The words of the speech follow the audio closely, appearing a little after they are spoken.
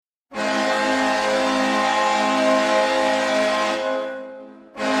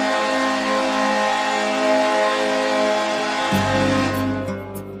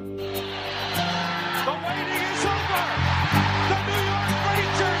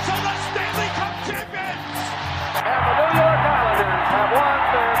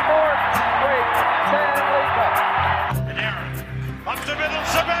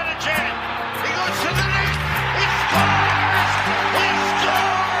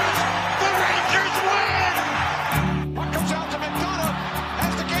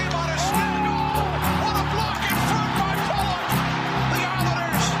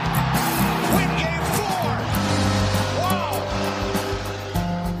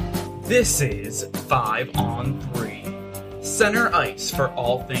This is 5 on 3. Center ice for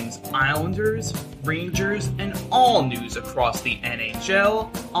all things Islanders, Rangers, and all news across the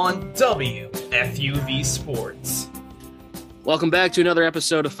NHL on WFUV Sports. Welcome back to another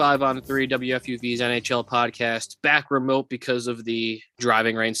episode of 5 on 3, WFUV's NHL podcast. Back remote because of the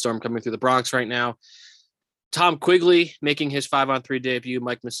driving rainstorm coming through the Bronx right now. Tom Quigley making his 5 on 3 debut.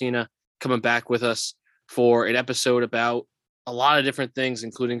 Mike Messina coming back with us for an episode about a lot of different things,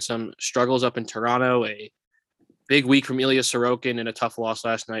 including some struggles up in Toronto, a big week from Ilya Sorokin, and a tough loss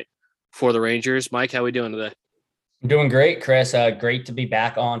last night for the Rangers. Mike, how are we doing today? I'm doing great, Chris. Great to be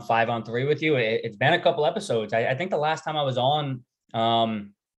back on 5 on 3 with you. It's been a couple episodes. I think the last time I was on, I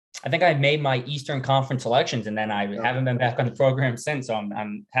think I made my Eastern Conference selections, and then I haven't been back on the program since. So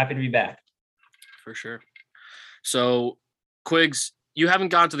I'm happy to be back. For sure. So, Quigs, you haven't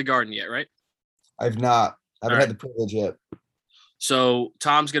gone to the Garden yet, right? I've not. I haven't had the privilege yet. So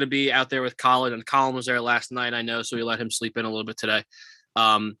Tom's going to be out there with Colin, and Colin was there last night, I know, so we let him sleep in a little bit today.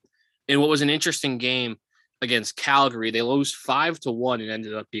 In what was an interesting game against Calgary, they lose 5-1. It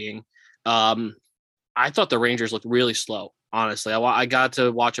ended up being. I thought the Rangers looked really slow, honestly. I got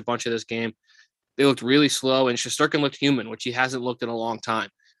to watch a bunch of this game. They looked really slow, and Shesterkin looked human, which he hasn't looked in a long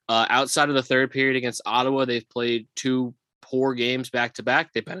time. Outside of the third period against Ottawa, they've played two poor games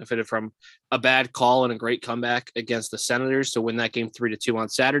back-to-back. They benefited from a bad call and a great comeback against the Senators to win that game 3-2 on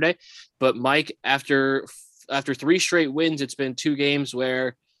Saturday. But Mike, after three straight wins, it's been two games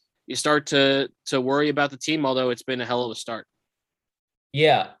where you start to worry about the team, although it's been a hell of a start.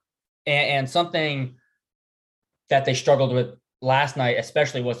 Yeah. And something that they struggled with last night,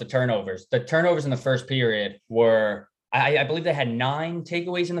 especially, was the turnovers. The turnovers in the first period were, I believe they had 9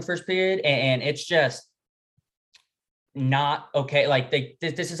 takeaways in the first period, and it's just not okay. Like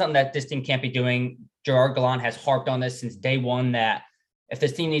this is something that this team can't be doing. Gerard Gallant has harped on this since day one, that if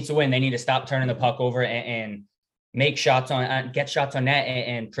this team needs to win, they need to stop turning the puck over and make shots on, get shots on net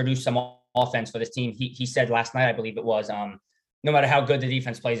and produce some offense for this team. He said last night, I believe it was, no matter how good the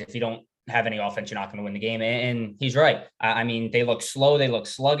defense plays, if you don't have any offense, you're not going to win the game. And he's right. I mean, they look slow. They look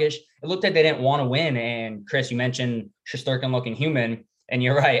sluggish. It looked like they didn't want to win. And Chris, you mentioned Shesterkin looking human, and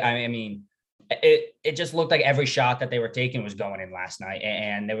you're right. I mean, it just looked like every shot that they were taking was going in last night,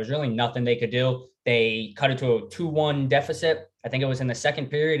 and there was really nothing they could do. They cut it to a 2-1 deficit. I think it was in the second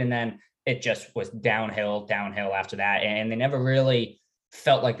period, and then it just was downhill after that. And they never really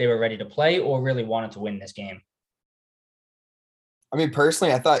felt like they were ready to play or really wanted to win this game. I mean,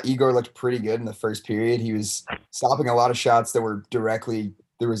 personally, I thought Igor looked pretty good in the first period. He was stopping a lot of shots that were directly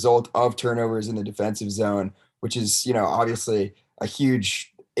the result of turnovers in the defensive zone, which is, obviously a huge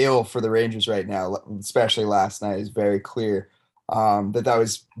ill for the Rangers right now, especially last night. Is very clear that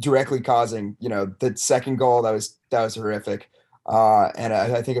was directly causing, the second goal. That was horrific. And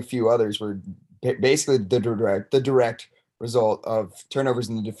I think a few others were basically the direct result of turnovers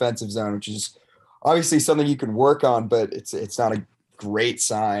in the defensive zone, which is obviously something you can work on, but it's not a great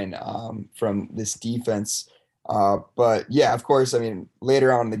sign from this defense. But yeah, of course, I mean,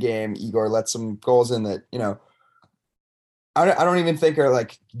 later on in the game, Igor let some goals in that, I don't even think are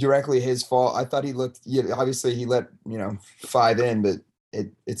like directly his fault. I thought obviously he let, 5 in, but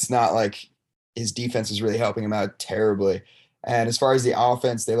it's not like his defense is really helping him out terribly. And as far as the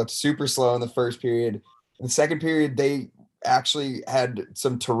offense, they looked super slow in the first period. In the second period, they actually had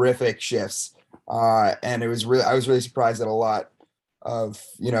some terrific shifts. And I was really surprised that a lot of,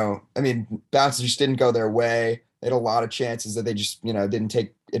 bounces just didn't go their way. They had a lot of chances that they just, didn't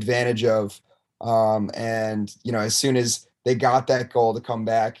take advantage of. And, as soon as they got that goal to come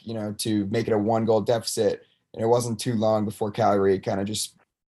back, to make it a 1-goal deficit, and it wasn't too long before Calgary kind of just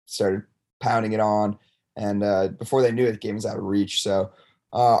started pounding it on. And before they knew it, the game was out of reach. So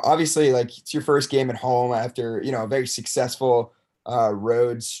obviously, like, it's your first game at home after, a very successful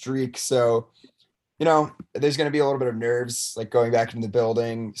road streak. So, there's going to be a little bit of nerves, like, going back into the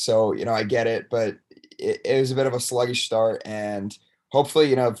building. So, I get it, but it was a bit of a sluggish start. And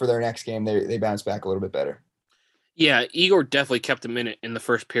hopefully, for their next game, they bounce back a little bit better. Yeah, Igor definitely kept them in it in the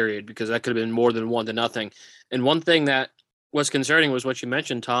first period, because that could have been more than 1-0. And one thing that was concerning was what you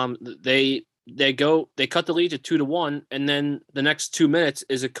mentioned, Tom. They cut the lead to 2-1, and then the next 2 minutes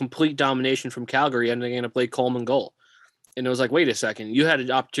is a complete domination from Calgary, ending in a Blake Coleman goal. And it was like, wait a second, you had an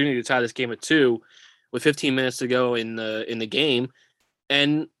opportunity to tie this game at 2 with 15 minutes to go in the game,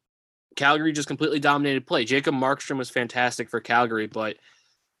 and Calgary just completely dominated play. Jacob Markstrom was fantastic for Calgary, but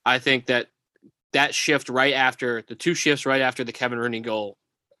I think that shift right after the 2 shifts right after the Kevin Rooney goal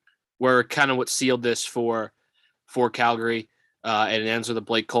were kind of what sealed this for Calgary. And it ends with a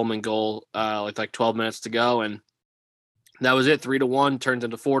Blake Coleman goal, like 12 minutes to go. And That was it. 3-1 turned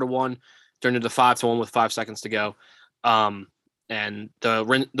into 4-1, turned into 5-1 with 5 seconds to go. And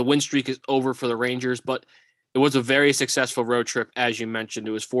the win streak is over for the Rangers, but it was a very successful road trip, as you mentioned.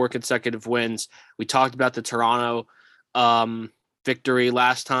 It was 4 consecutive wins. We talked about the Toronto victory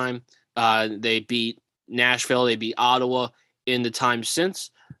last time. They beat Nashville. They beat Ottawa in the time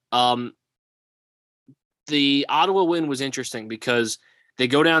since. The Ottawa win was interesting because they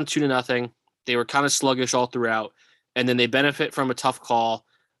go down 2-0. They were kind of sluggish all throughout, and then they benefit from a tough call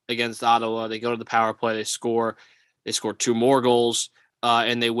against Ottawa. They go to the power play. They score. They scored 2 more goals,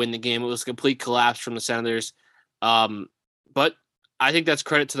 and they win the game. It was a complete collapse from the Senators. But I think that's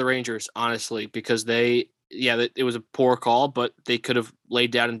credit to the Rangers, honestly, because it was a poor call, but they could have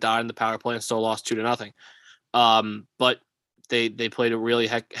laid down and died in the power play and still lost 2-0. But they played a really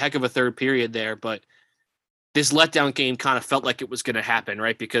heck of a third period there. But this letdown game kind of felt like it was going to happen,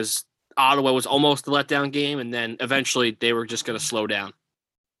 right? Because Ottawa was almost a letdown game, and then eventually they were just going to slow down.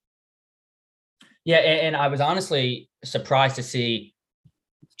 Yeah, and I was honestly surprised to see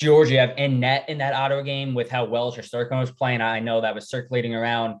Georgiev in net in that Ottawa game with how well Shesterkin was playing. I know that was circulating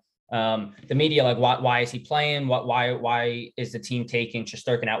around the media, like why is he playing? Why is the team taking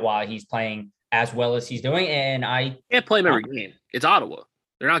Shesterkin out while he's playing as well as he's doing? And I can't play him every game. It's Ottawa.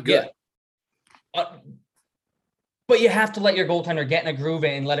 They're not good. Yeah. But you have to let your goaltender get in a groove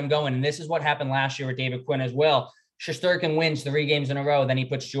and let him go in. And this is what happened last year with David Quinn as well. Shesterkin wins 3 games in a row, then he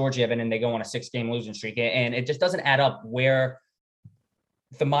puts Georgiev in and they go on a 6-game losing streak. And it just doesn't add up where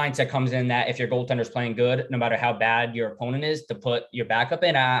the mindset comes in that if your goaltender's playing good, no matter how bad your opponent is, to put your backup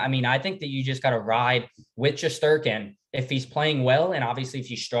in. I mean, I think that you just got to ride with Shesterkin. If he's playing well, and obviously if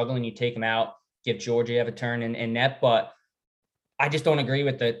he's struggling, you take him out, give Georgiev a turn in net. But I just don't agree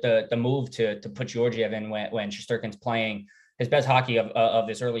with the move to put Georgiev in when Shesterkin's playing his best hockey of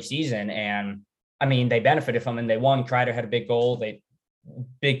this early season. And I mean, they benefited from him. They won. Kreider had a big goal.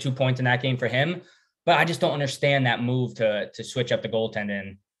 Big 2 points in that game for him. But I just don't understand that move to switch up the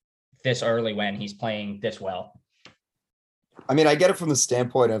goaltending this early when he's playing this well. I mean, I get it from the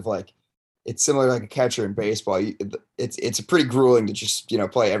standpoint of like, it's similar to like a catcher in baseball. It's pretty grueling to just,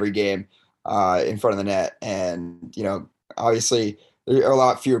 play every game in front of the net. And, obviously there are a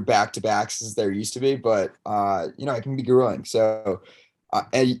lot fewer back-to-backs as there used to be, but, it can be grueling. So,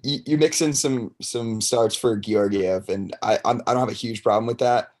 and you mix in some starts for Georgiev, and I don't have a huge problem with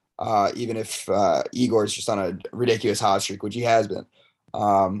that. Even if Igor's just on a ridiculous hot streak, which he has been.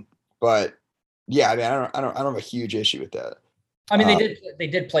 But yeah, I mean, I don't have a huge issue with that. I mean, they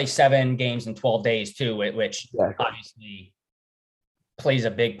did play 7 games in 12 days too, which obviously plays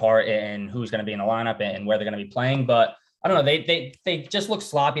a big part in who's going to be in the lineup and where they're going to be playing. But I don't know, they just looked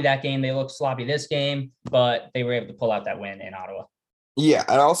sloppy that game. They looked sloppy this game, but they were able to pull out that win in Ottawa. Yeah,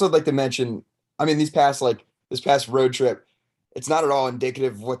 I'd also like to mention, I mean, this past road trip, it's not at all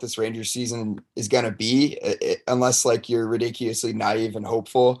indicative of what this Rangers season is going to be, unless like you're ridiculously naive and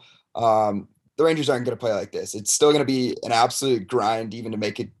hopeful. The Rangers aren't going to play like this. It's still going to be an absolute grind even to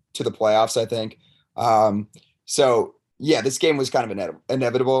make it to the playoffs, I think. So yeah, this game was kind of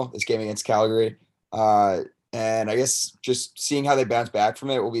inevitable, this game against Calgary. And I guess just seeing how they bounce back from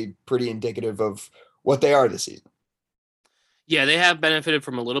it will be pretty indicative of what they are this season. Yeah, they have benefited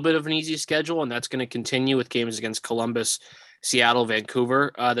from a little bit of an easy schedule, and that's going to continue with games against Columbus, Seattle,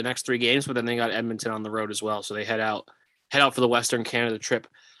 Vancouver, the next 3 games, but then they got Edmonton on the road as well. So they head out for the Western Canada trip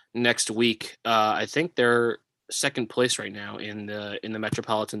next week. I think they're second place right now in the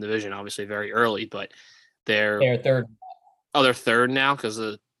Metropolitan Division, obviously very early, but they're third. Oh, they're third now because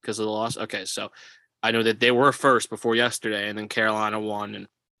of the loss. Okay, so I know that they were first before yesterday, and then Carolina won, and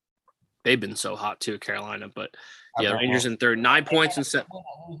they've been so hot too, Carolina. But yeah, Rangers in third, 9 points and 7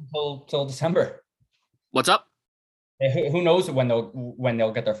 till December. What's up? Who knows when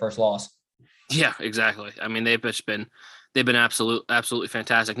they'll get their first loss? Yeah, exactly. I mean, they've been absolutely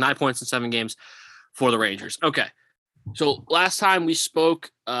fantastic. 9 points in 7 games for the Rangers. Okay, so last time we spoke,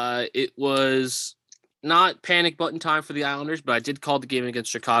 it was not panic button time for the Islanders, but I did call the game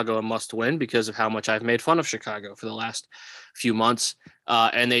against Chicago a must win because of how much I've made fun of Chicago for the last few months.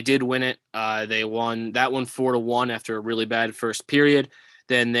 And they did win it. They won that one 4-1 after a really bad first period.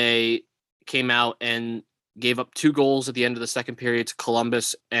 Then they came out and gave up 2 goals at the end of the second period to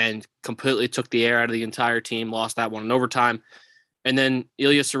Columbus and completely took the air out of the entire team, lost that one in overtime. And then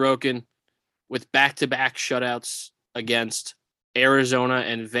Ilya Sorokin with back-to-back shutouts against Arizona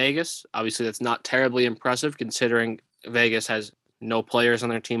and Vegas. Obviously, that's not terribly impressive considering Vegas has no players on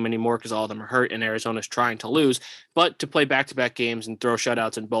their team anymore because all of them are hurt and Arizona's trying to lose. But to play back-to-back games and throw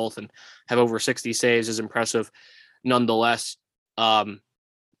shutouts in both and have over 60 saves is impressive nonetheless.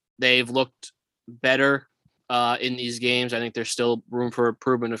 They've looked better in these games. I think there's still room for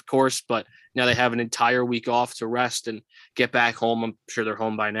improvement, of course, but now they have an entire week off to rest and get back home. I'm sure they're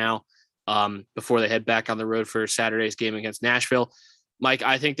home by now, before they head back on the road for Saturday's game against Nashville. Mike,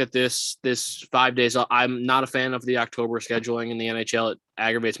 I think that this 5 days off, I'm not a fan of the October scheduling in the NHL. It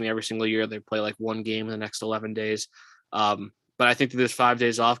aggravates me every single year. They play like one game in the next 11 days. But I think that this 5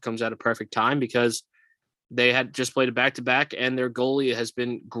 days off comes at a perfect time because they had just played a back-to-back, and their goalie has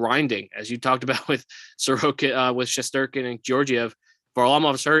been grinding, as you talked about with Sorokin, with Shesterkin and Georgiev.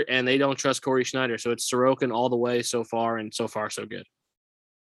 Varlamov's hurt, and they don't trust Corey Schneider. So it's Sorokin all the way so far, and so far so good.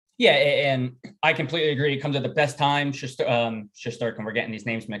 Yeah, and I completely agree. It comes at the best time. Shesterkin, we're getting these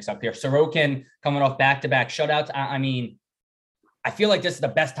names mixed up here. Sorokin coming off back-to-back shutouts. I mean, I feel like this is the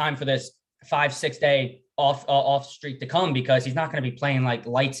best time for this 5-6 day off streak to come, because he's not going to be playing like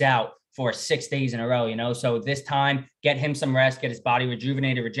lights out for 6 days in a row, you know? So this time, get him some rest, get his body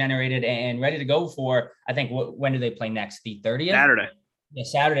rejuvenated, regenerated, and ready to go for, I think, when do they play next? The 30th? Saturday. Yeah,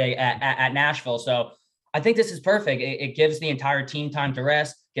 Saturday at Nashville. So I think this is perfect. It gives the entire team time to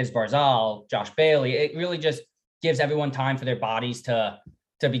rest, gives Barzal, Josh Bailey. It really just gives everyone time for their bodies to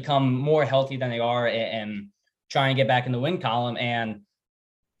become more healthy than they are and try and get back in the win column. And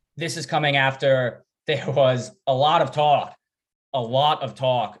this is coming after there was a lot of talk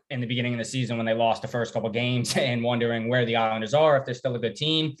in the beginning of the season when they lost the first couple games and wondering where the Islanders are, if they're still a good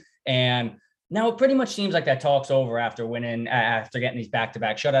team. And now it pretty much seems like that talk's over after getting these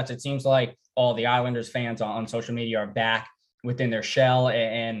back-to-back shutouts. It seems like all the Islanders fans on social media are back within their shell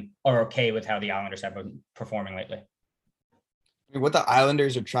and are okay with how the Islanders have been performing lately. I mean, what the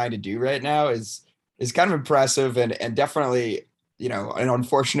Islanders are trying to do right now is kind of impressive and definitely, you know, an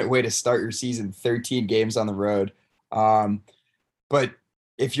unfortunate way to start your season, 13 games on the road. But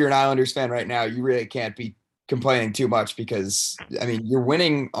if you're an Islanders fan right now, you really can't be complaining too much because, I mean, you're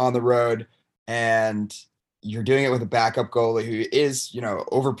winning on the road and you're doing it with a backup goalie who is, you know,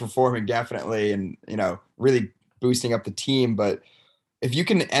 overperforming definitely and, you know, really boosting up the team. But if you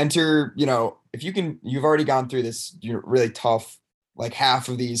can enter, you know, you've already gone through this, you know, really tough, like half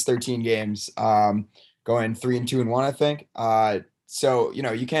of these 13 games, going 3-2-1, I think. So, you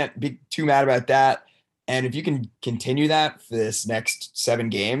know, you can't be too mad about that. And if you can continue that for this next 7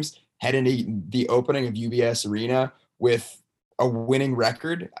 games, head into the opening of UBS Arena with a winning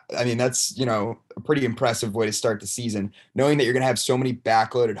record, I mean, that's, you know, a pretty impressive way to start the season, knowing that you're going to have so many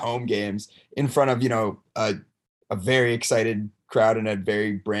backloaded home games in front of, you know, a very excited crowd in a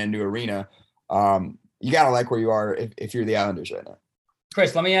very brand new arena. You got to like where you are if you're the Islanders right now.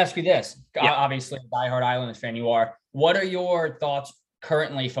 Chris, let me ask you this. Yeah. Obviously, a diehard Islanders fan you are. What are your thoughts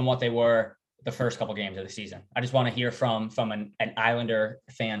currently from what they were the first couple games of the season? I just want to hear from an Islander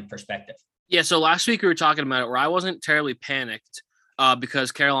fan perspective. Yeah, so last week we were talking about it where I wasn't terribly panicked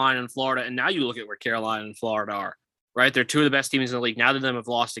because Carolina and Florida, and now you look at where Carolina and Florida are, right? They're two of the best teams in the league. Neither of them have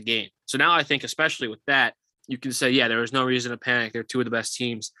lost a game. So now I think, especially with that, you can say, yeah, there was no reason to panic. They're two of the best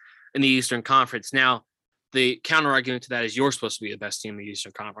teams in the Eastern Conference. Now, the counter argument to that is you're supposed to be the best team in the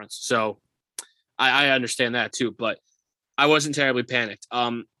Eastern Conference. So I understand that too, but I wasn't terribly panicked.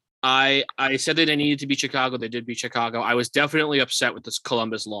 I said that they needed to beat Chicago. They did beat Chicago. I was definitely upset with this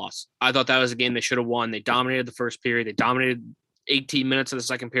Columbus loss. I thought that was a game they should have won. They dominated the first period. They dominated 18 minutes of the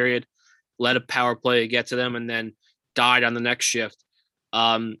second period, let a power play get to them, and then died on the next shift.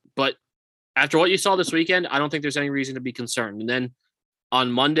 But after what you saw this weekend, I don't think there's any reason to be concerned. And then on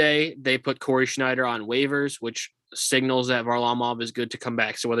Monday, they put Corey Schneider on waivers, which signals that Varlamov is good to come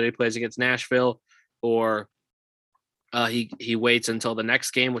back. So whether he plays against Nashville or he waits until the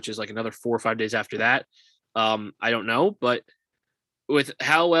next game, which is like another 4 or 5 days after that, I don't know. But with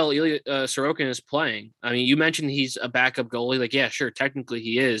how well Ilya Sorokin is playing, I mean, you mentioned he's a backup goalie. Like, yeah, sure, technically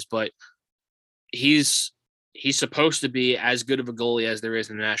he is, but he's supposed to be as good of a goalie as there is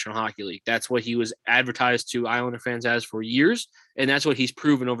in the National Hockey League. That's what he was advertised to Islander fans as for years, and that's what he's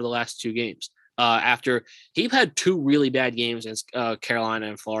proven over the last 2 games. After he had 2 really bad games against Carolina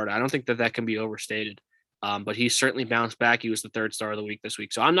and Florida, I don't think that can be overstated. But he's certainly bounced back. He was the 3rd star of the week this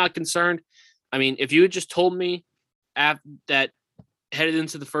week, so I'm not concerned. I mean, if you had just told me that headed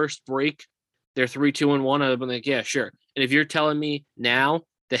into the first break, they're 3-2-1, I'd have been like, yeah, sure. And if you're telling me now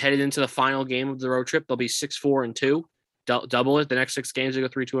that headed into the final game of the road trip, they'll be 6-4-2, double it. The next 6 games they go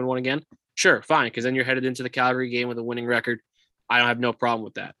 3-2-1 again. Sure, fine, because then you're headed into the Calgary game with a winning record. I don't have no problem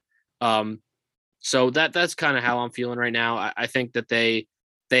with that. So that's kind of how I'm feeling right now. I think that they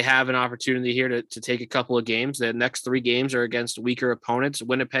have an opportunity here to take a couple of games. The next 3 games are against weaker opponents.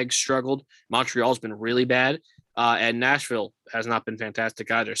 Winnipeg struggled. Montreal's been really bad. And Nashville has not been fantastic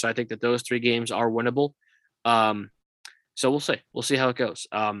either. So I think that those 3 games are winnable. So we'll see. We'll see how it goes.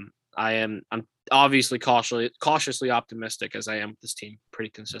 I'm obviously cautiously optimistic as I am with this team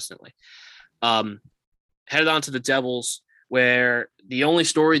pretty consistently. Headed on to the Devils, where the only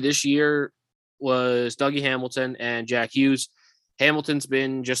story this year was Dougie Hamilton and Jack Hughes. Hamilton's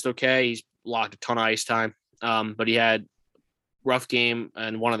been just okay. He's logged a ton of ice time, but he had rough game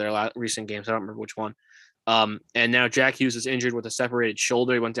in one of their recent games. I don't remember which one. And now Jack Hughes is injured with a separated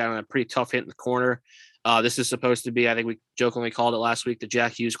shoulder. He went down on a pretty tough hit in the corner. This is supposed to be, I think we jokingly called it last week, the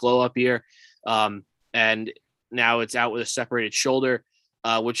Jack Hughes glow-up year. And now it's out with a separated shoulder,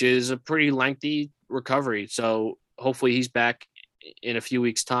 which is a pretty lengthy recovery. So hopefully he's back in a few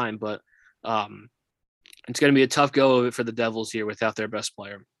weeks' time. But it's going to be a tough go of it for the Devils here without their best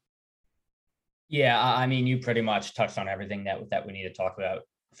player. Yeah, I mean, you pretty much touched on everything that we need to talk about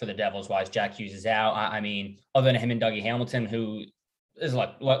for the Devils wise. Jack Hughes is out. I mean, other than him and Dougie Hamilton, who is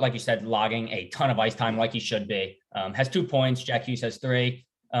like you said, logging a ton of ice time like he should be, has 2 points. Jack Hughes has 3.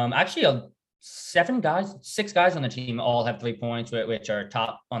 Actually, 6 guys on the team all have 3 points, which are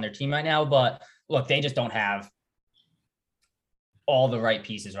top on their team right now. But look, they just don't have all the right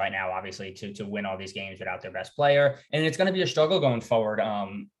pieces right now, obviously, to win all these games without their best player. And it's going to be a struggle going forward.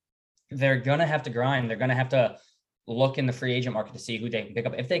 They're going to have to grind. They're going to have to look in the free agent market to see who they can pick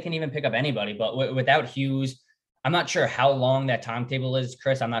up, if they can even pick up anybody. But without Hughes, I'm not sure how long that timetable is,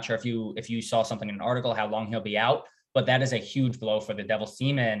 Chris. I'm not sure if you saw something in an article, how long he'll be out, but that is a huge blow for the Devils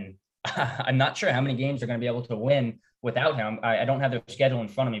team. And I'm not sure how many games they're going to be able to win without him. I don't have their schedule in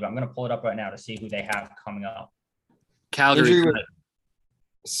front of me, but I'm going to pull it up right now to see who they have coming up. Calgary.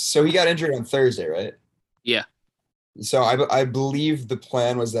 So he got injured on Thursday, right? Yeah. So I believe the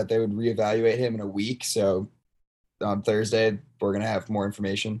plan was that they would reevaluate him in a week. So on Thursday, we're going to have more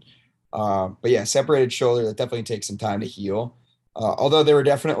information. But yeah, separated shoulder, that definitely takes some time to heal. Although they were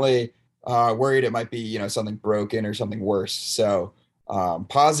definitely worried it might be, something broken or something worse. So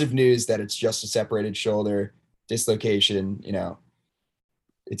positive news that it's just a separated shoulder dislocation.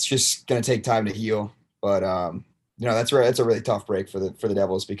 It's just going to take time to heal. But, that's a really tough break for the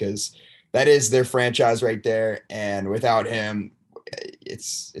Devils, because that is their franchise right there. And without him,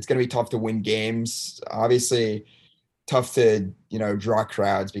 it's going to be tough to win games. Obviously, tough to, draw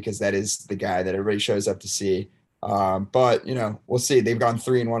crowds, because that is the guy that everybody shows up to see. But, we'll see. They've gone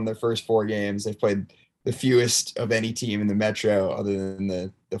 3-1 in their first 4 games. They've played the fewest of any team in the Metro other than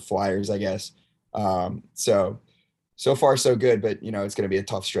the Flyers, I guess. So far so good, but, it's going to be a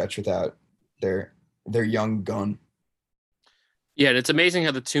tough stretch without their young gun. Yeah, and it's amazing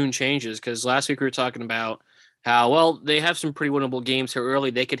how the tune changes, because last week we were talking about how, they have some pretty winnable games here early.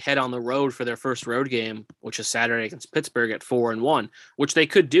 They could head on the road for their first road game, which is Saturday against Pittsburgh at 4-1, which they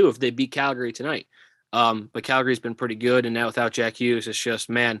could do if they beat Calgary tonight. But Calgary's been pretty good, and now without Jack Hughes, it's just,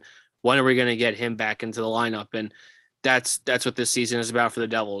 man, when are we going to get him back into the lineup? And that's what this season is about for the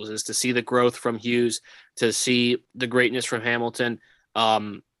Devils, is to see the growth from Hughes, to see the greatness from Hamilton.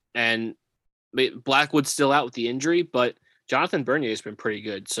 And Blackwood's still out with the injury, but Jonathan Bernier has been pretty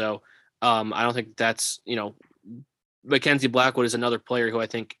good. So I don't think that's, Mackenzie Blackwood is another player who I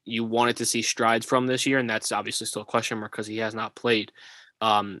think you wanted to see strides from this year, and that's obviously still a question mark because he has not played.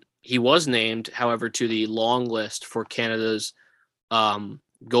 He was named, however, to the long list for Canada's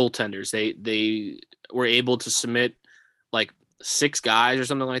goaltenders. They were able to submit like 6 guys or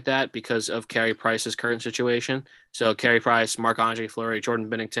something like that because of Carey Price's current situation. So Carey Price, Marc-Andre Fleury, Jordan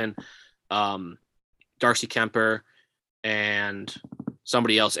Binnington, Darcy Kemper, and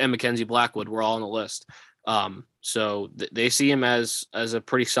somebody else, and Mackenzie Blackwood were all on the list. So they see him as a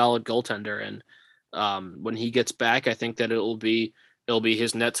pretty solid goaltender. And when he gets back, I think that it'll be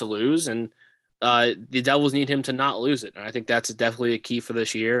his net to lose. And the Devils need him to not lose it. And I think that's definitely a key for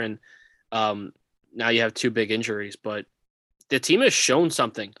this year. And now you have 2 big injuries, but the team has shown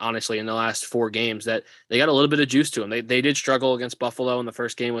something, honestly, in the last 4 games, that they got a little bit of juice to them. They did struggle against Buffalo in the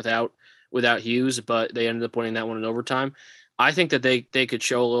first game without Hughes, but they ended up winning that one in overtime. I think that they could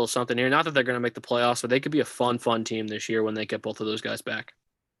show a little something here. Not that they're going to make the playoffs, but they could be a fun team this year when they get both of those guys back.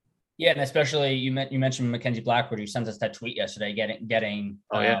 Yeah, and especially you mentioned Mackenzie Blackwood, who sent us that tweet yesterday, getting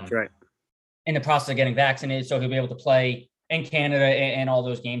that's right, in the process of getting vaccinated, so he'll be able to play in Canada and all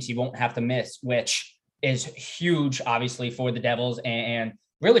those games he won't have to miss, which is huge, obviously, for the Devils and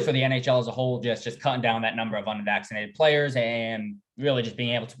really for the NHL as a whole, just cutting down that number of unvaccinated players and really just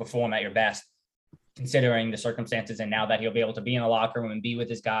being able to perform at your best, considering the circumstances. And now that he'll be able to be in the locker room and be with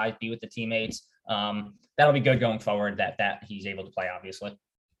his guys, be with the teammates, that'll be good going forward that he's able to play, obviously.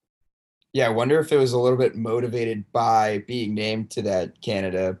 Yeah, I wonder if it was a little bit motivated by being named to that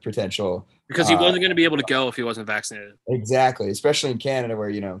Canada potential. Because he wasn't going to be able to go if he wasn't vaccinated. Exactly, especially in Canada where,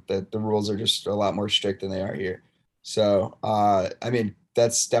 the rules are just a lot more strict than they are here. So,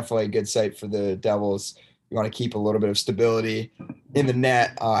 that's definitely a good sight for the Devils. You want to keep a little bit of stability in the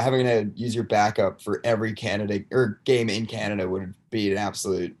net. Having to use your backup for every candidate or game in Canada would be that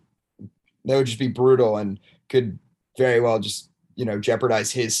would just be brutal and could very well just,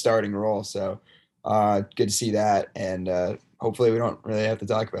 jeopardize his starting role. So good to see that. And hopefully we don't really have to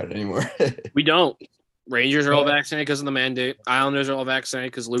talk about it anymore. We don't. Rangers are all vaccinated because of the mandate. Islanders are all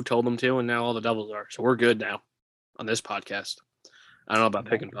vaccinated because Lou told them to, and now all the Devils are. So we're good now on this podcast. I don't know about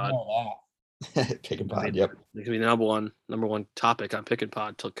Pick and Pod. Pick and Pod, yep. It could be the number one topic on Pick and Pod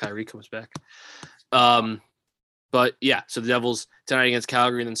until Kyrie comes back. But yeah, so the Devils tonight against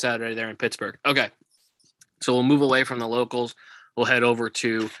Calgary and then Saturday there in Pittsburgh. Okay, so we'll move away from the locals. We'll head over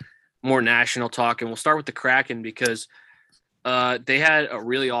to more national talk, and we'll start with the Kraken because they had a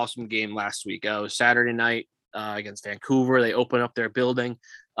really awesome game last week. It was Saturday night against Vancouver. They opened up their building,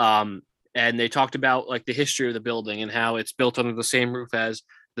 and they talked about like the history of the building and how it's built under the same roof as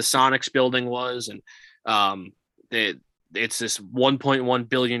the Sonics building was, and it's this $1.1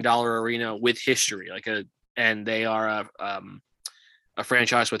 billion arena with history, and they are a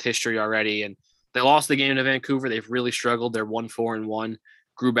franchise with history already. And they lost the game to Vancouver. They've really struggled. They're 1-4-1.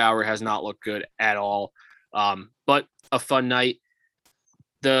 Grubauer has not looked good at all. But a fun night.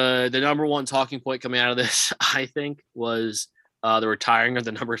 The number one talking point coming out of this, I think, was the retiring of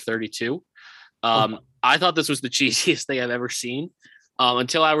the number 32. I thought this was the cheesiest thing I've ever seen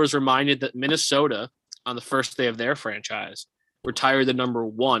until I was reminded that Minnesota, on the first day of their franchise, retired the number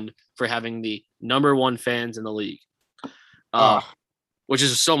one for having the number one fans in the league, which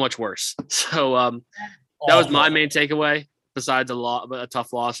is so much worse. So that was my main takeaway, besides a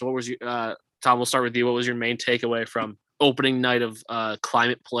tough loss. So what was your Tom, we'll start with you. What was your main takeaway from opening night of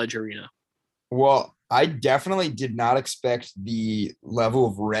Climate Pledge Arena? Well, I definitely did not expect the level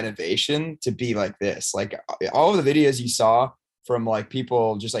of renovation to be like this. Like all of the videos you saw from like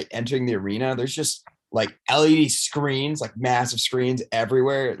people just like entering the arena, there's just like LED screens, like massive screens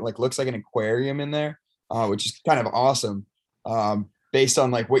everywhere. It like looks like an aquarium in there, which is kind of awesome. Based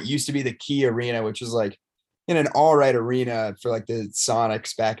on like what used to be the Key Arena, which was like in an all right arena for like the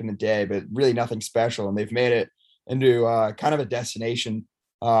Sonics back in the day, but really nothing special. And they've made it into kind of a destination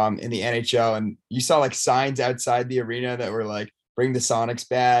in the NHL. And you saw like signs outside the arena that were like, bring the Sonics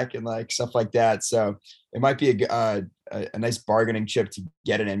back and like stuff like that. So it might be a nice bargaining chip to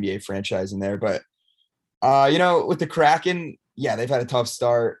get an NBA franchise in there. But, with the Kraken, yeah, they've had a tough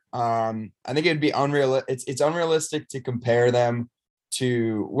start. I think it'd be it's unrealistic to compare them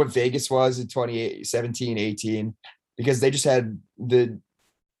to what Vegas was in 2017, 18, because they just had the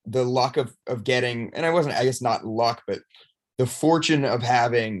luck of getting, and I guess not luck, but the fortune of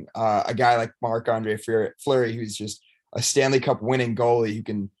having a guy like Marc-Andre Fleury, who's just a Stanley Cup winning goalie who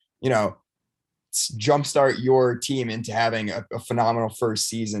can, jumpstart your team into having a phenomenal first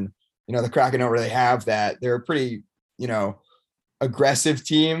season. The Kraken don't really have that. They're a pretty, aggressive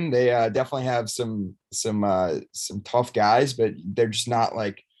team. They definitely have some tough guys, but they're just not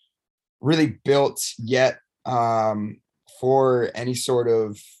like really built yet for any sort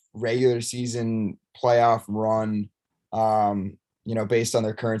of regular season playoff run, based on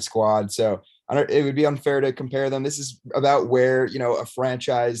their current squad. So it would be unfair to compare them. This is about where, a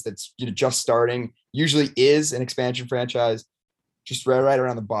franchise that's just starting usually is an expansion franchise, just right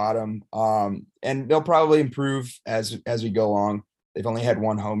around the bottom. And they'll probably improve as we go along. They've only had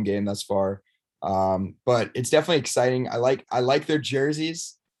one home game thus far. But it's definitely exciting. I like their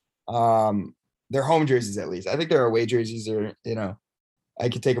jerseys. Their home jerseys, at least. I think their away jerseys are, I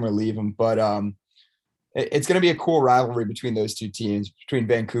could take them or leave them, but it's going to be a cool rivalry between those two teams, between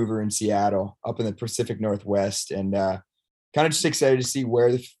Vancouver and Seattle up in the Pacific Northwest. And kind of just excited to see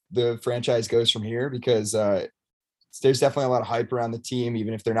where the franchise goes from here, because there's definitely a lot of hype around the team,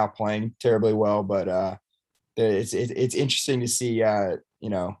 even if they're not playing terribly well. But it's interesting to see, a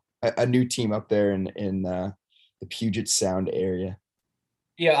new team up there in the Puget Sound area.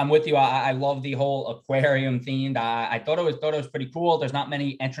 Yeah, I'm with you. I love the whole aquarium themed. I thought it was pretty cool. There's not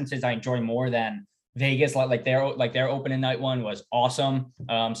many entrances I enjoy more than Vegas. Like their opening night one was awesome.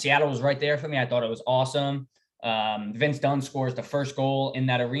 Seattle was right there for me. I thought it was awesome. Vince Dunn scores the first goal in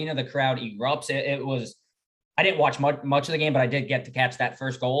that arena. The crowd erupts. It was. I didn't watch much of the game, but I did get to catch that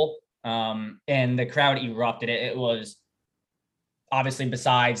first goal. And the crowd erupted. It was obviously,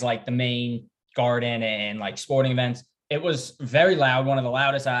 besides like the main garden and like sporting events, it was very loud. One of the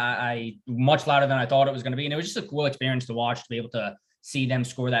loudest. I much louder than I thought it was going to be. And it was just a cool experience to watch, to be able to see them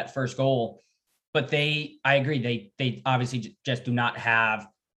score that first goal. But I agree. They obviously just do not have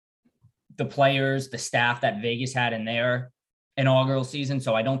the players, the staff that Vegas had in their inaugural season.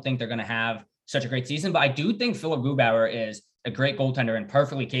 So I don't think they're going to have such a great season. But I do think Philip Grubauer is a great goaltender and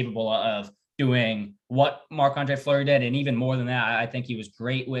perfectly capable of doing what Marc-Andre Fleury did. And even more than that, I think he was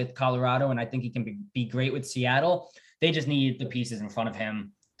great with Colorado, and I think he can be great with Seattle. They just need the pieces in front of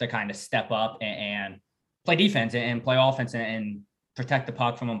him to kind of step up and play defense and play offense and protect the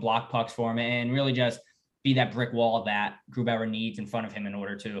puck from him, block pucks for him, and really just be that brick wall that Grubauer needs in front of him in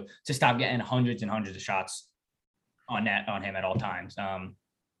order to stop getting hundreds and hundreds of shots on him at all times.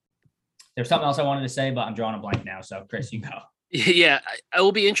 There's something else I wanted to say, but I'm drawing a blank now. So Chris, you go. Yeah, it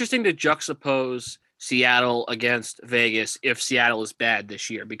will be interesting to juxtapose Seattle against Vegas if Seattle is bad this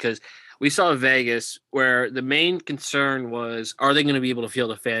year, because we saw Vegas where the main concern was, are they going to be able to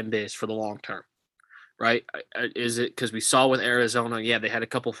field a fan base for the long term, right? Is it because we saw with Arizona, yeah, they had a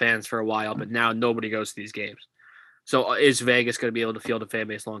couple fans for a while, but now nobody goes to these games. So is Vegas going to be able to field a fan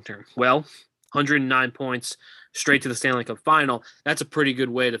base long term? Well, 109 points straight to the Stanley Cup final. That's a pretty good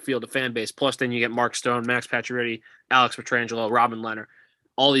way to field a fan base. Plus, then you get Mark Stone, Max Pacioretty, Alex Pietrangelo, Robin Lehner,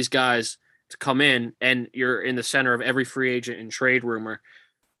 all these guys to come in, and you're in the center of every free agent and trade rumor.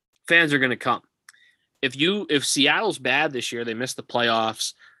 Fans are going to come. If Seattle's bad this year, they miss the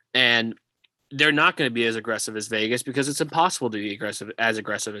playoffs, and they're not going to be as aggressive as Vegas because it's impossible to be as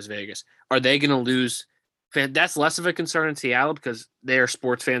aggressive as Vegas. Are they going to lose? That's less of a concern in Seattle because their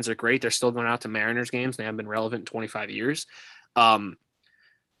sports fans are great. They're still going out to Mariners games. They haven't been relevant in 25 years.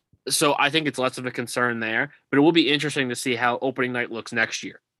 So I think it's less of a concern there, but it will be interesting to see how opening night looks next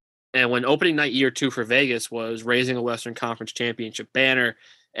year. And when opening night year 2 for Vegas was raising a Western Conference championship banner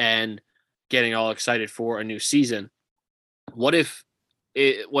and getting all excited for a new season, what if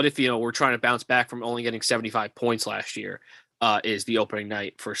we're trying to bounce back from only getting 75 points last year? Is the opening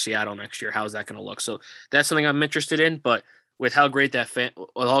night for Seattle next year? How's that going to look? So that's something I'm interested in. But with how great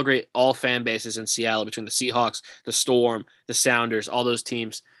all fan bases in Seattle, between the Seahawks, the Storm, the Sounders, all those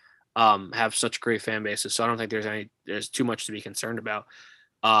teams have such great fan bases. So I don't think there's too much to be concerned about.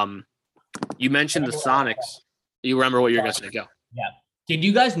 You mentioned the Sonics. You remember what you're going to say? Go. Yeah. Did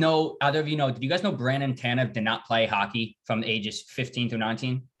you guys know? Either of you know? Did you guys know Brandon Tanev did not play hockey from ages 15 through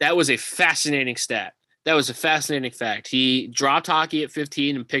 19? That was a fascinating stat. That was a fascinating fact. He dropped hockey at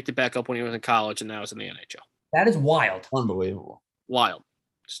 15 and picked it back up when he was in college, and now was in the NHL. That is wild. Unbelievable. Wild.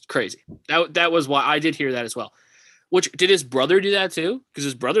 It's crazy. That was why I did hear that as well. Which, did his brother do that too? Because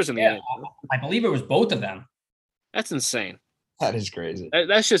his brother's in the NHL. I believe it was both of them. That's insane. That is crazy.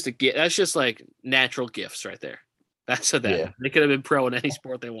 That's just like natural gifts right there. That's what that. Yeah. They could have been pro in any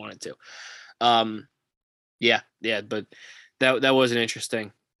sport they wanted to. But that was an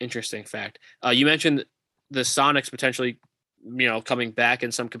interesting fact. You mentioned the Sonics potentially, coming back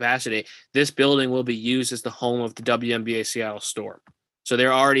in some capacity. This building will be used as the home of the WNBA Seattle Storm. So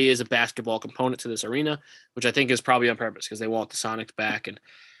there already is a basketball component to this arena, which I think is probably on purpose because they want the Sonics back. And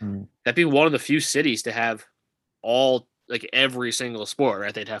that'd be one of the few cities to have every single sport,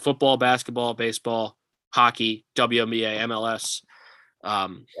 right? They'd have football, basketball, baseball, hockey, WNBA, MLS.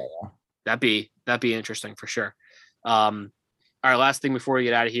 That'd be interesting for sure. All right, last thing before we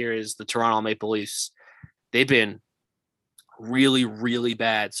get out of here is the Toronto Maple Leafs. They've been really, really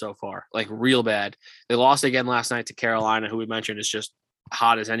bad so far, like real bad. They lost again last night to Carolina, who we mentioned is just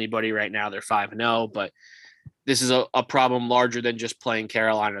hot as anybody right now. They're 5-0, but this is a problem larger than just playing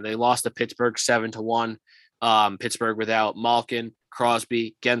Carolina. They lost to Pittsburgh 7-1. Pittsburgh without Malkin,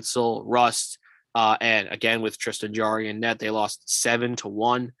 Crosby, Gensel, Rust, and again with Tristan Jarry in net, they lost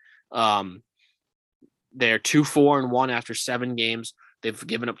 7-1. They're 2-4-1 after 7 games. They've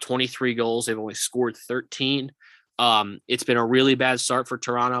given up 23 goals. They've only scored 13. It's been a really bad start for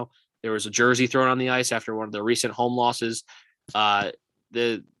Toronto. There was a jersey thrown on the ice after one of their recent home losses.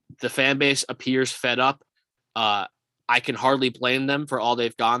 The fan base appears fed up. I can hardly blame them for all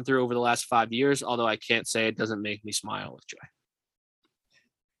they've gone through over the last 5 years, although I can't say it doesn't make me smile with joy.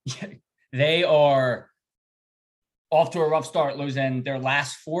 Yeah, they are off to a rough start, losing their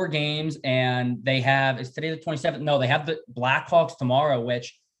last 4 games, and they have, is today the 27th? No, they have the Blackhawks tomorrow,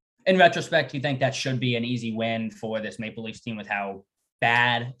 which in retrospect, you think that should be an easy win for this Maple Leafs team with how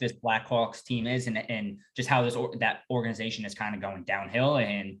bad this Blackhawks team is and just how that organization is kind of going downhill,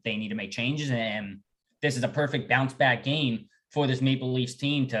 and they need to make changes. And this is a perfect bounce back game for this Maple Leafs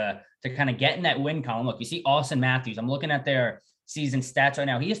team to kind of get in that win column. Look, you see Austin Matthews. I'm looking at their season stats right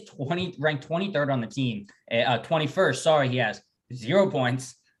now. He is ranked 23rd on the team, 21st. Sorry, he has 0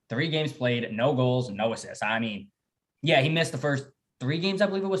 points, 3 games played, no goals, no assists. I mean, yeah, he missed the first 3 games. I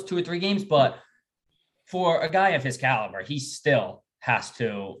believe it was 2 or 3 games, but for a guy of his caliber, he still has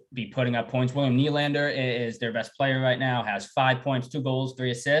to be putting up points. William Nylander is their best player right now, has 5 points, 2 goals,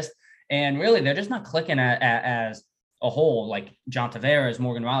 3 assists. And really, they're just not clicking as a whole. Like John Tavares,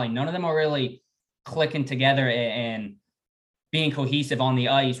 Morgan Rielly, none of them are really clicking together and being cohesive on the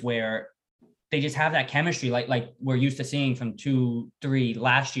ice where they just have that chemistry like we're used to seeing from 2-3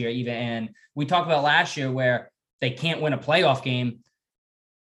 last year even. And we talked about last year where they can't win a playoff game.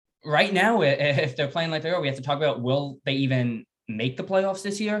 Right now, if they're playing like they are, we have to talk about, will they even make the playoffs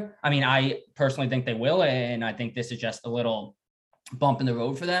this year? I mean, I personally think they will, and I think this is just a little bump in the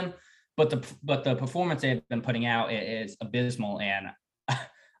road for them. But the performance they've been putting out is abysmal, and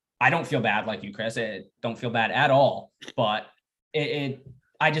I don't feel bad like you, Chris. I don't feel bad at all. But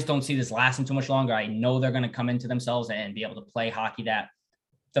I just don't see this lasting too much longer. I know they're going to come into themselves and be able to play hockey that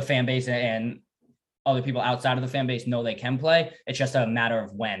the fan base and other people outside of the fan base know they can play. It's just a matter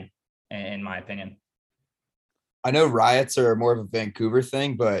of when, in my opinion. I know riots are more of a Vancouver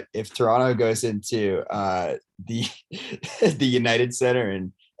thing, but if Toronto goes into the the United Center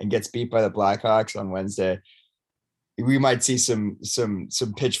and gets beat by the Blackhawks on Wednesday, we might see some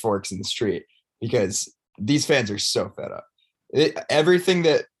pitchforks in the street, because these fans are so fed up. Everything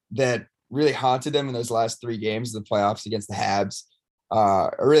that really haunted them in those last 3 games of the playoffs against the Habs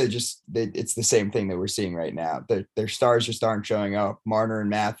are really just it's the same thing that we're seeing right now. Their stars just aren't showing up. Marner and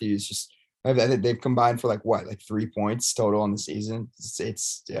Matthews I think they've combined for like 3 points total on the season.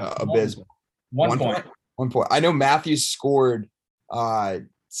 It's abysmal. 1 point. 1 point. I know Matthews scored.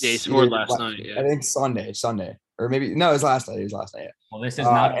 He scored last night. Yeah. I think Sunday, or maybe no, it was last night. Yeah. Well, this is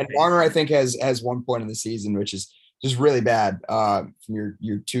not. And Marner, I think, has 1 point in the season, which is just really bad from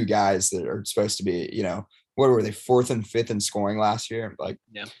your 2 guys that are supposed to be, what were they, 4th and 5th in scoring last year? Like,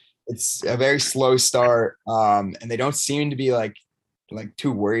 yeah, it's a very slow start, and they don't seem to be like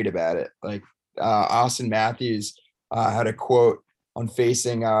too worried about it. Like Austin Matthews had a quote on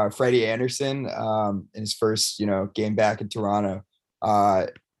facing Freddie Anderson in his first game back in Toronto,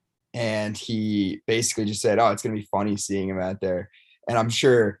 and he basically just said, "Oh, it's gonna be funny seeing him out there." And I'm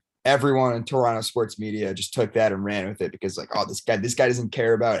sure everyone in Toronto sports media just took that and ran with it, because like, oh, this guy doesn't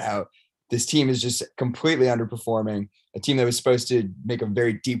care about how this team is just completely underperforming. A team that was supposed to make a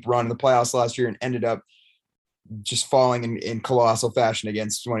very deep run in the playoffs last year and ended up just falling in colossal fashion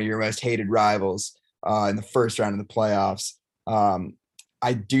against one of your most hated rivals in the first round of the playoffs.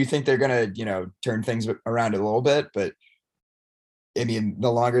 I do think they're going to, turn things around a little bit, but I mean,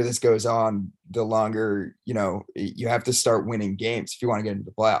 the longer this goes on, the longer, you have to start winning games if you want to get into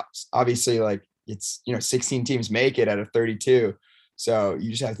the playoffs. Obviously, like, it's, 16 teams make it out of 32. So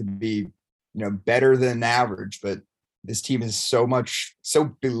you just have to be, better than average, but this team is so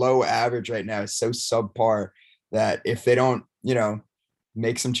below average right now. It's so subpar that if they don't,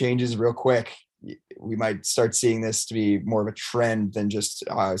 make some changes real quick, we might start seeing this to be more of a trend than just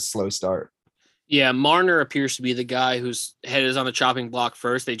a slow start. Yeah, Marner appears to be the guy whose head is on the chopping block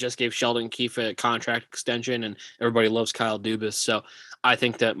first. They just gave Sheldon Keefe a contract extension, and everybody loves Kyle Dubas. So I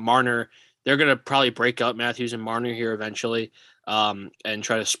think that Marner, they're going to probably break up Matthews and Marner here eventually, and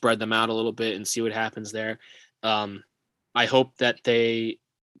try to spread them out a little bit and see what happens there. I hope that they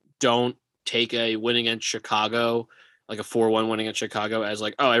don't take a win against Chicago, like a 4-1 win against Chicago, as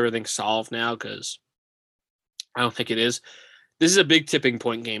like, oh, everything's solved now, because I don't think it is. This is a big tipping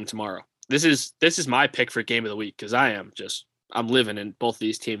point game tomorrow. This is my pick for game of the week, because I'm living in both of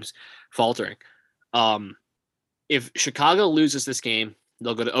these teams faltering. If Chicago loses this game,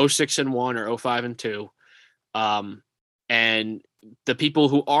 they'll go to 0-6-1 or 0-5-2. And the people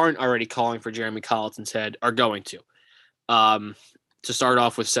who aren't already calling for Jeremy Colliton's head are going to start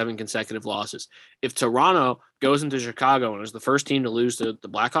off with 7 consecutive losses. If Toronto goes into Chicago and is the first team to lose to the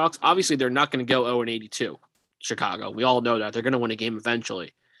Blackhawks, obviously they're not going to go 0-82. Chicago, we all know that they're going to win a game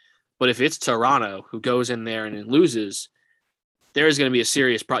eventually. But if it's Toronto who goes in there and loses, there is going to be a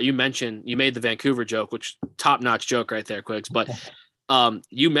serious problem. You made the Vancouver joke, which top-notch joke right there, Quiggs. But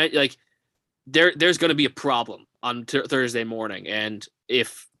you meant like there's going to be a problem on Thursday morning, and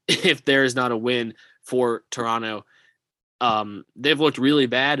if there is not a win for Toronto, they've looked really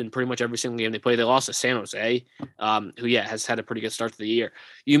bad in pretty much every single game they play. They lost to San Jose, who has had a pretty good start to the year.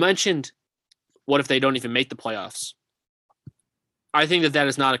 You mentioned, what if they don't even make the playoffs? I think that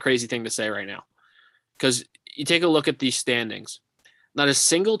is not a crazy thing to say right now, because you take a look at these standings. Not a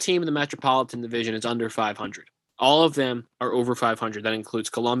single team in the Metropolitan Division is under 500. All of them are over 500. That includes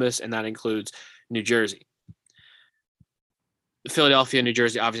Columbus, and that includes New Jersey. Philadelphia and New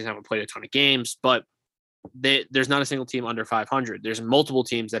Jersey obviously haven't played a ton of games, but there's not a single team under 500. There's multiple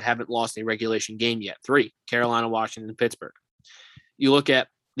teams that haven't lost a regulation game yet. 3, Carolina, Washington, and Pittsburgh. You look at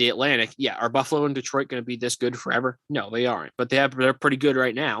the Atlantic. Yeah, are Buffalo and Detroit going to be this good forever? No, they aren't, but they're pretty good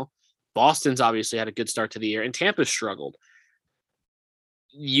right now. Boston's obviously had a good start to the year, and Tampa's struggled.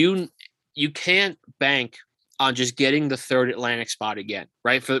 You can't bank on just getting the third Atlantic spot again,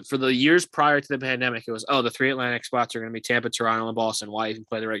 right? For the years prior to the pandemic, it was, the 3 Atlantic spots are going to be Tampa, Toronto, and Boston. Why even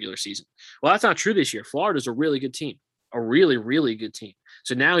play the regular season? Well, that's not true this year. Florida's a really good team, a really, really good team.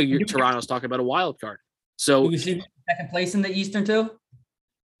 So now Toronto's talking about a wild card. So do you see second place in the Eastern too?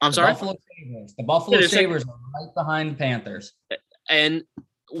 I'm sorry? Buffalo Sabres. The Buffalo Sabres are right behind the Panthers. And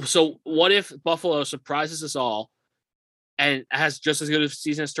so what if Buffalo surprises us all and has just as good a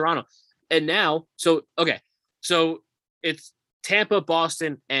season as Toronto? And now, so it's Tampa,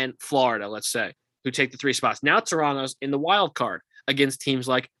 Boston, and Florida, let's say, who take the 3 spots. Now Toronto's in the wild card against teams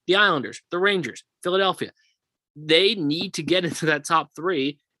like the Islanders, the Rangers, Philadelphia. They need to get into that top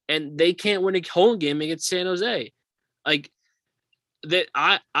 3, and they can't win a home game against San Jose. Like that,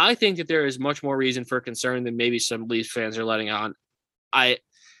 I think that there is much more reason for concern than maybe some Leafs fans are letting on.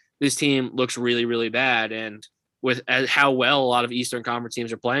 This team looks really, really bad, and with how well a lot of Eastern Conference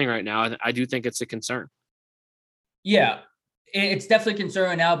teams are playing right now, I do think it's a concern. Yeah, it's definitely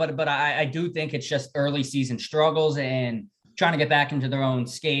concerning now, but I do think it's just early season struggles and trying to get back into their own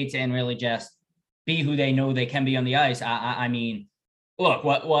skates and really just be who they know they can be on the ice. I mean, look,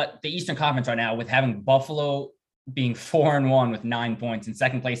 what the Eastern Conference right now with having Buffalo being 4-1 with 9 points in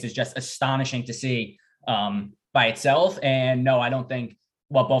second place is just astonishing to see by itself. And no, I don't think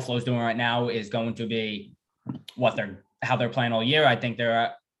what Buffalo's doing right now is going to be how they're playing all year. I think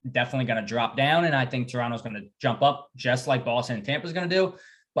they're definitely going to drop down, and I think Toronto's going to jump up just like Boston and Tampa's going to do.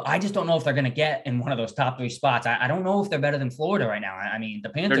 But I just don't know if they're going to get in one of those top 3 spots. I don't know if they're better than Florida right now. I mean, the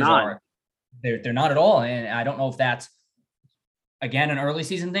Panthers they're not at all. And I don't know if that's, again, an early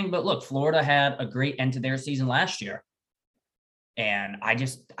season thing, but look, Florida had a great end to their season last year. And I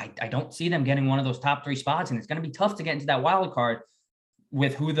don't see them getting one of those top 3 spots. And it's going to be tough to get into that wild card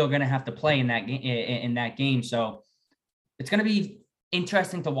with who they're going to have to play in that game. So it's going to be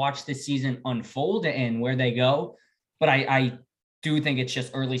interesting to watch this season unfold and where they go. But I do think it's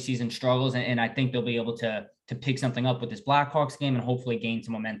just early season struggles. And I think they'll be able to pick something up with this Blackhawks game and hopefully gain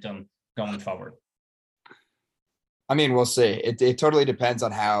some momentum going forward. I mean, we'll see. It totally depends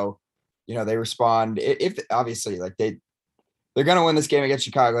on how, they respond. If obviously like they're going to win this game against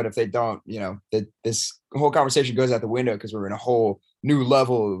Chicago. And if they don't, this whole conversation goes out the window because we're in a whole new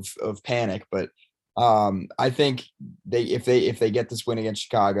level of panic. But I think if they get this win against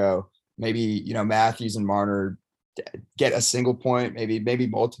Chicago, maybe, Matthews and Marner get a single point, maybe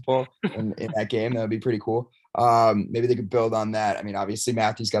multiple in that game. That would be pretty cool. Maybe they could build on that. I mean, obviously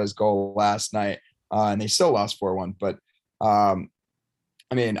Matthews got his goal last night and they still lost 4-1, but I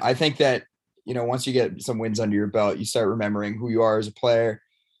mean, I think that, once you get some wins under your belt, you start remembering who you are as a player.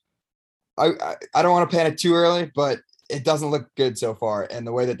 I don't want to panic too early, but it doesn't look good so far. And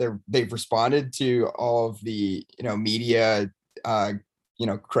the way that they've responded to all of the, media,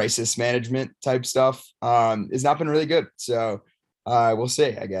 crisis management type stuff has not been really good. So we'll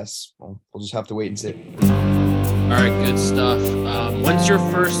see, I guess. We'll just have to wait and see. All right, good stuff. When's your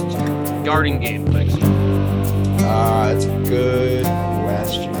first Garden game, Mike? It's a good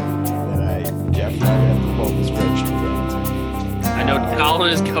question that I definitely have to pull the spreadsheet. I know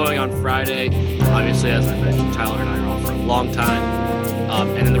Colin is going on Friday. Obviously, as I mentioned, Tyler and I are off for a long time.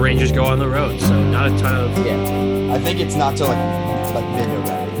 And then the Rangers go on the road, so not a ton of... Yeah, I think it's not till like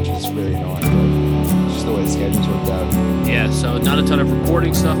mid-November, which is really annoying, but it's just the way the schedule's worked out. Yeah, so not a ton of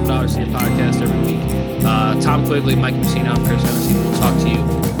reporting stuff, but obviously a podcast every week. Tom Quigley, Mike Messina, I'm Chris Hennessy. We'll talk to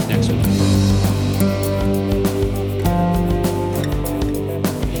you